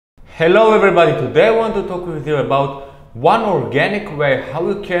Hello everybody, today I want to talk with you about one organic way how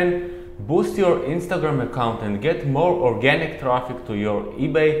you can boost your Instagram account and get more organic traffic to your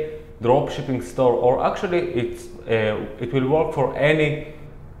eBay dropshipping store, or actually it will work for any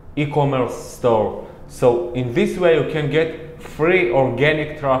e-commerce store. So in this way you can get free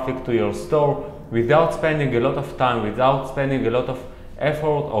organic traffic to your store without spending a lot of time, without spending a lot of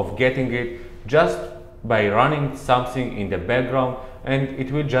effort of getting it, just by running something in the background, and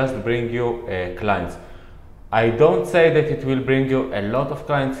it will just bring you clients. I don't say that it will bring you a lot of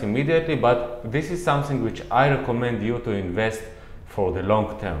clients immediately, but this is something which I recommend you to invest for the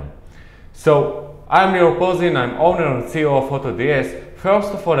long term. So I'm Lior Pozin, I'm owner and CEO of AutoDS.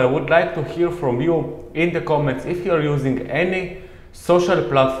 First of all, I would like to hear from you in the comments if you're using any social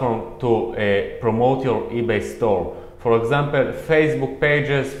platform to promote your eBay store. For example, Facebook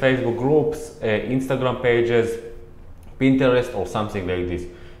pages, Facebook groups, Instagram pages, Pinterest, or something like this.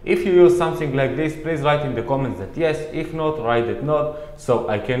 If you use something like this, please write in the comments that yes. If not, write that not, so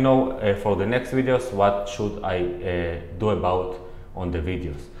I can know for the next videos what should I do about on the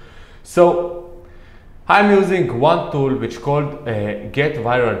videos. So I'm using one tool which called Get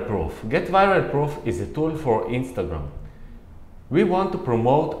Viral Proof. Get Viral Proof is a tool for Instagram. We want to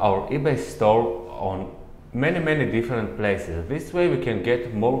promote our eBay store on many different places. This way we can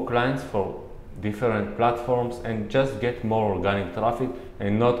get more clients for different platforms and just get more organic traffic,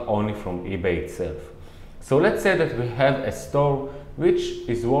 and not only from eBay itself. So let's say that we have a store which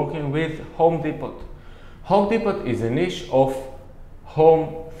is working with Home Depot. Home Depot is a niche of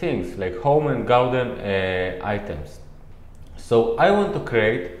home things like home and garden items. So I want to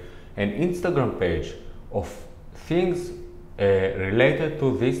create an Instagram page of things related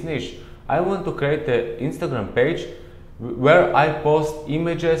to this niche. I want to create an Instagram page where I post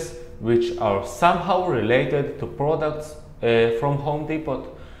images which are somehow related to products from Home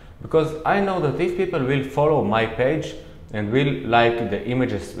Depot, because I know that if people will follow my page and will like the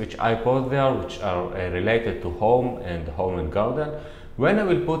images which I post there, which are related to home and garden, when I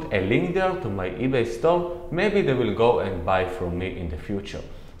will put a link there to my eBay store, maybe they will go and buy from me in the future.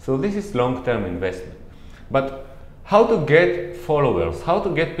 So this is long-term investment. But how to get followers, how to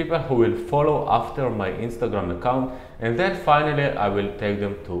get people who will follow after my Instagram account, and then finally I will take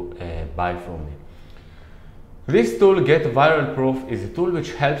them to buy from me. This tool, Get Viral Proof, is a tool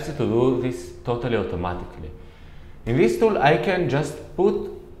which helps you to do this totally automatically. In this tool I can just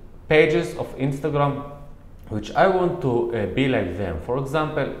put pages of Instagram which I want to be like them. For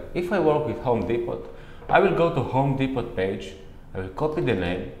example, if I work with Home Depot, I will go to Home Depot page, I will copy the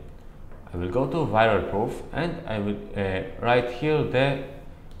name, I will go to Viral Proof, and I will write here the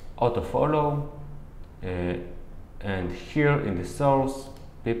auto follow, and here in the source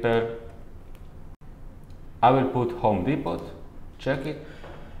people I will put Home Depot, check it,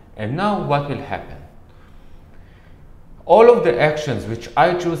 and now what will happen? All of the actions which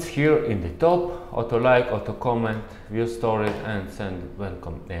I choose here in the top, auto like, auto comment, view stories, and send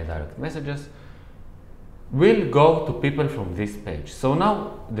welcome direct messages, will go to people from this page. So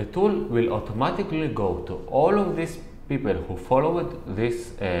now the tool will automatically go to all of these people who followed this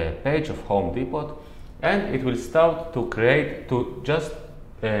page of Home Depot, and it will start to just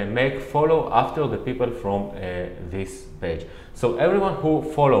make follow after the people from this page. So everyone who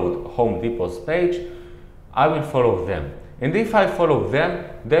followed Home Depot's page, I will follow them. And if I follow them,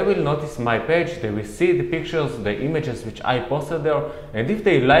 they will notice my page, they will see the pictures, the images which I posted there, and if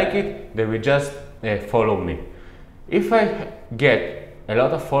they like it, they will just follow me. If I get a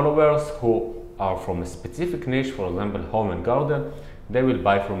lot of followers who are from a specific niche, for example home and garden, they will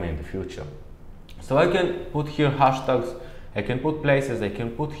buy from me in the future. So I can put here hashtags, I can put places, I can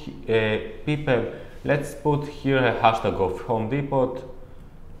put people. Let's put here a hashtag of Home Depot.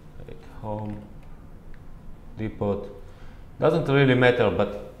 Home Depot doesn't really matter,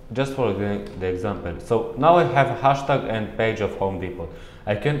 but just for the example. So now I have a hashtag and page of Home Depot.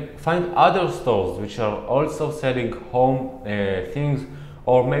 I can find other stores which are also selling home things,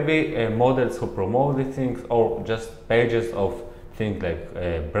 or maybe models who promote the things, or just pages of things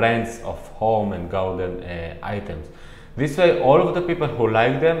like brands of home and garden items. This way all of the people who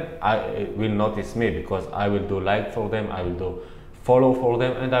like them will notice me, because I will do like for them, I will do follow for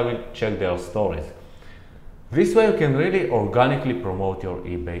them, and I will check their stories. This way you can really organically promote your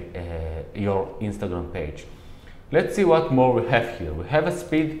your Instagram page. Let's see what more we have here. We have a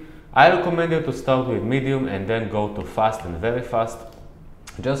speed. I recommend you to start with medium and then go to fast and very fast,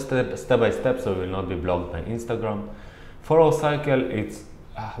 just step by step, so you will not be blocked by Instagram. Follow cycle, it's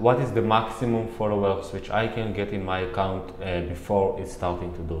what is the maximum followers which I can get in my account before it's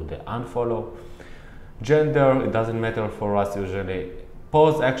starting to do the unfollow. Gender, it doesn't matter for us usually.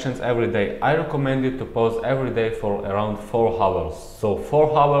 pause actions every day. I recommend you to pause every day for around 4 hours. So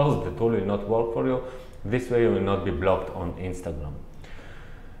 4 hours, the tool will not work for you. This way you will not be blocked on Instagram.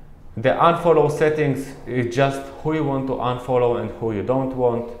 The unfollow settings is just who you want to unfollow and who you don't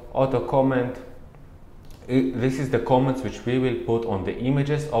want. Auto comment. This is the comments which we will put on the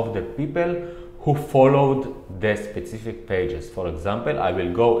images of the people who followed the specific pages. For example, I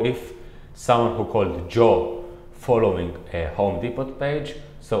will go if someone who called Joe following a Home Depot page.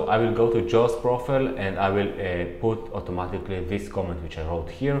 So I will go to Joe's profile and I will put automatically this comment which I wrote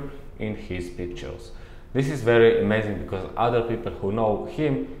here in his pictures. This is very amazing because other people who know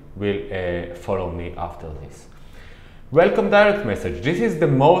him will follow me after this. Welcome direct message. This is the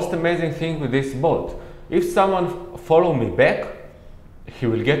most amazing thing with this bot. If someone follow me back, he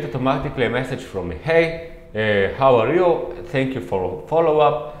will get automatically a message from me. Hey, how are you? Thank you for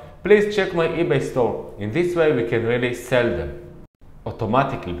follow-up. Please check my eBay store. In this way we can really sell them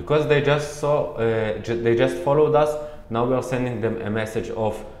automatically because they just followed us. Now we are sending them a message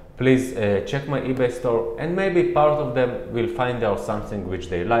of please check my eBay store, and maybe part of them will find out something which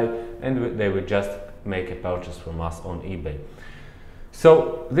they like and they will just make a purchase from us on eBay.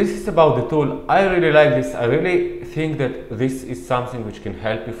 So this is about the tool. I really like this. I really think that this is something which can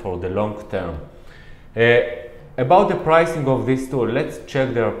help you for the long term. About the pricing of this tool, let's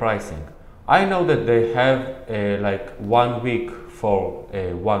check their pricing. I know that they have like 1 week for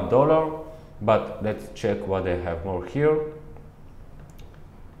 $1, but let's check what they have more here.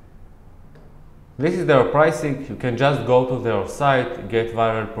 This is their pricing. You can just go to their site,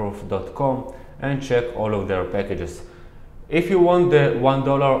 getviralproof.com, and check all of their packages. If you want the $1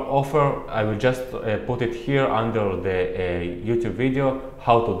 offer, I will just put it here under the YouTube video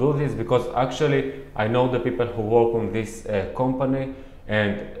how to do this, because actually I know the people who work on this company,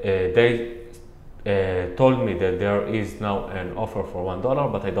 and they told me that there is now an offer for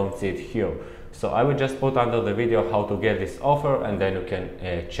 $1, but I don't see it here. So I will just put under the video how to get this offer, and then you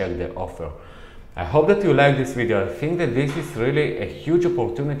can check the offer. I hope that you like this video. I think that this is really a huge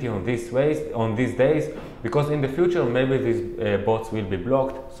opportunity on these days, because in the future maybe these bots will be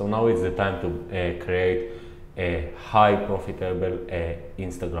blocked. So now is the time to create a high profitable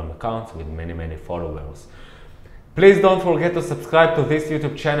Instagram accounts with many followers. Please don't forget to subscribe to this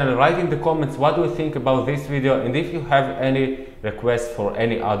YouTube channel. Write in the comments what do you think about this video, and if you have any requests for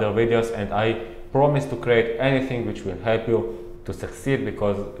any other videos, and I promise to create anything which will help you to succeed,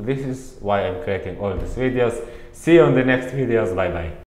 because this is why I'm creating all these videos. See you on the next videos. Bye bye.